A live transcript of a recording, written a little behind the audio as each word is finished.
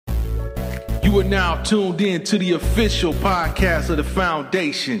You are now tuned in to the official podcast of the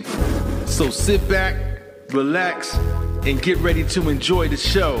Foundation. So sit back, relax, and get ready to enjoy the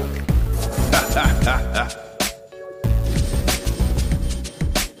show.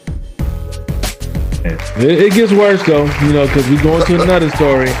 It gets worse though, because we're going to another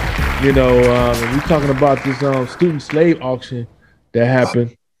story. We're talking about this student slave auction that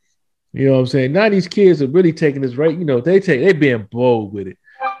happened. You know what I'm saying? Now these kids are really taking this right. They being bold with it.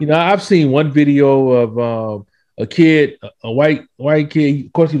 I've seen one video of a kid, a white kid.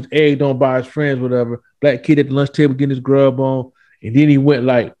 Of course, he was egged on by his friends, whatever. Black kid at the lunch table getting his grub on, and then he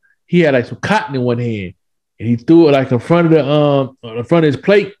went he had some cotton in one hand, and he threw it in front of his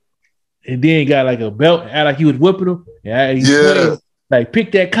plate, and then got a belt, act like he was whipping him. And he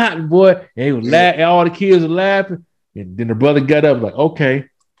pick that cotton, boy, and he was laughing. All the kids were laughing, and then the brother got up okay,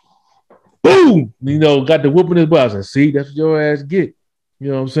 boom, got the whooping his butt. I said, see, that's what your ass get. You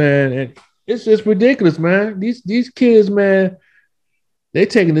know what I'm saying? And it's just ridiculous, man. These kids, man, they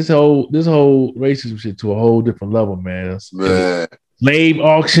taking this whole racism shit to a whole different level, man. Slave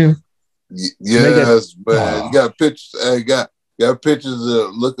auction. Yes, man. You got pictures. Got pictures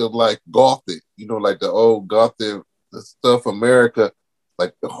of looking like Gothic. Like the old Gothic stuff, America,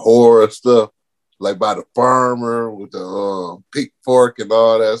 like the horror stuff, like by the farmer with the pitchfork and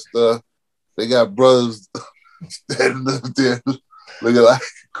all that stuff. They got brothers standing up there looking like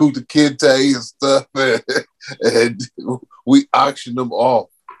Kunta Kinte and stuff, and we auctioned them off.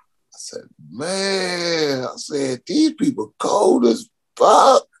 I said, man, these people cold as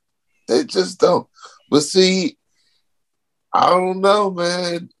fuck. They just don't. But see, I don't know,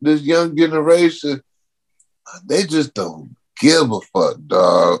 man. This young generation, they just don't give a fuck,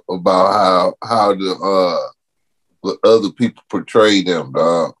 dog, about how the other people portray them,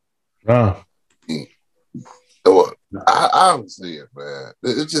 dog. I don't see it, man.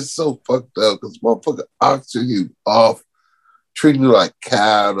 It's just so fucked up because motherfucker auction you off, treating you like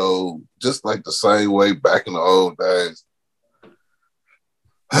cattle, just like the same way back in the old days.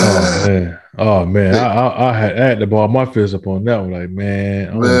 Oh man! I had to ball my fist up on that one. Like, man,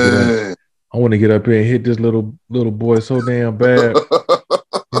 I want to get up here and hit this little boy so damn bad. You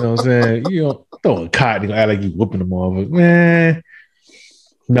know what I'm saying? Throwing cotton, act like you whooping them all, but man,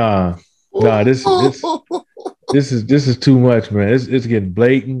 nah. This is too much, man. It's getting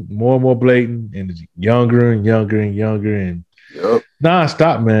blatant, more and more blatant, and it's younger and younger and younger, and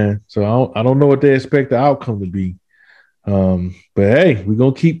non-stop, man. So I don't know what they expect the outcome to be. But hey, we're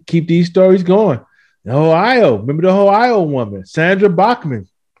gonna keep these stories going. In Ohio, remember the Ohio woman, Sandra Bachman.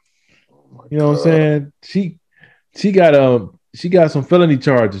 You know what I'm saying? She got some felony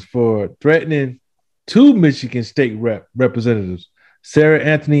charges for threatening two Michigan state representatives, Sarah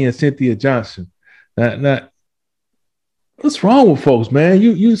Anthony and Cynthia Johnson. Now, what's wrong with folks, man?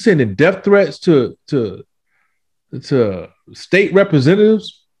 You sending death threats to state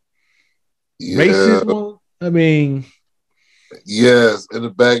representatives? Yeah. Racism? I mean, yes. And the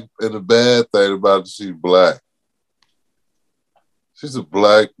bad thing about it, she's black. She's a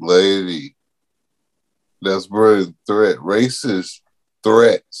black lady that's bringing racist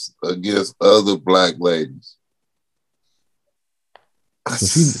threats against other black ladies.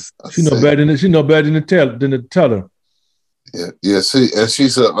 She know better than to tell her. Yeah.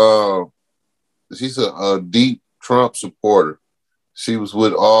 She's a deep Trump supporter. She was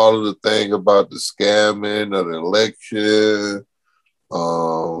with all of the thing about the scamming of the election.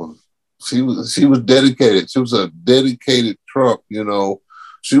 She was dedicated. She was a dedicated Trump.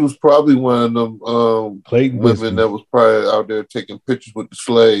 She was probably one of them women that was probably out there taking pictures with the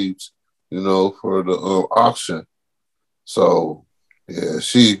slaves. For the auction. So. Yeah,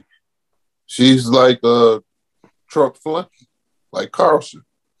 she's like a Trump flunky, like Carlson.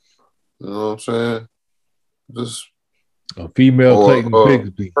 You know what I'm saying? Just a female Clayton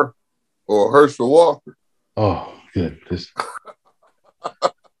Bigsby. Or Herschel Walker. Oh, goodness.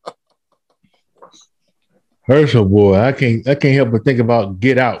 Herschel, boy, I can't help but think about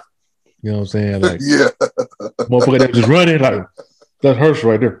Get Out. You know what I'm saying? Like, yeah. Motherfucker that was running, like, that's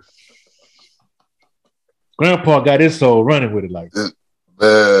Herschel right there. Grandpa got his soul running with it, like.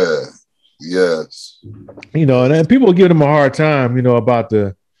 Yes. And people give him a hard time, about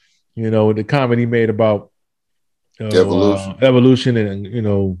the comment he made about evolution and,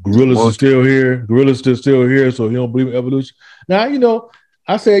 gorillas are still here. Gorillas are still here, so he don't believe in evolution. Now,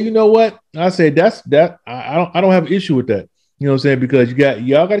 I said, you know what? I said that I don't have an issue with that. You know what I'm saying? Because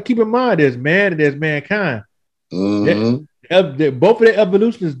y'all got to keep in mind there's man and there's mankind. Mm-hmm. Both of their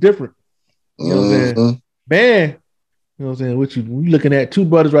evolution is different. You know what I'm saying? Man, you know what I'm saying? What you looking at two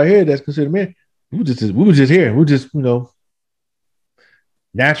brothers right here that's considered man. We were just here. We just,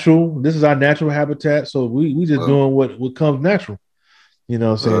 natural. This is our natural habitat. So we just doing what comes natural. You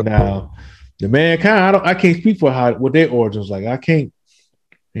know what I'm saying? Now, the mankind, I can't speak for what their origins like. I can't,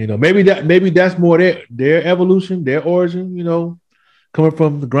 you know, maybe that's more their evolution, their origin, you know, coming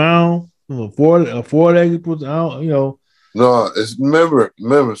from the ground, four-legged, you know. No, it's remember,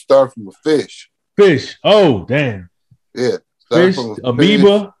 start from a fish. Fish. Oh, damn. Yeah. Fish, from a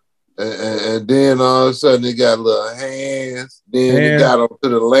amoeba. And then all of a sudden they got little hands. Then they got onto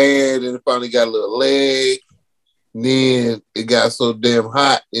the land, and it finally got a little leg. And then it got so damn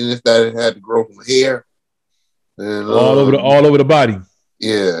hot, and it started had to grow from hair. And all over the body.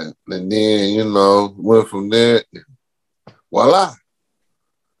 Yeah. And then, you know, went from there. Voila.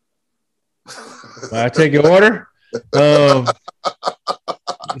 I take your order.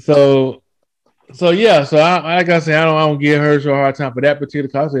 So yeah. So I like I say, I don't give her a hard time for that particular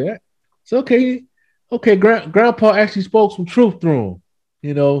cause. It's okay. Okay, Grandpa actually spoke some truth through him.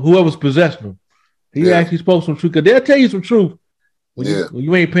 You know, whoever's possessed him, he actually spoke some truth. Cause they'll tell you some truth when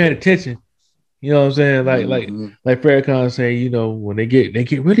you ain't paying attention. You know what I'm saying? Like Farrakhan saying, you know, when they get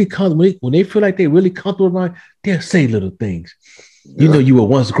really comfortable, when they feel like they really comfortable around, they'll say little things. You know, you were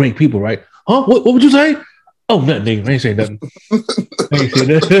once great people, right? Huh? What would you say? Oh, nothing, nigga. I ain't saying nothing.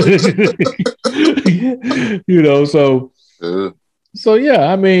 You know, so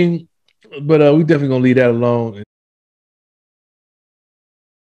yeah, I mean, but we definitely gonna leave that alone.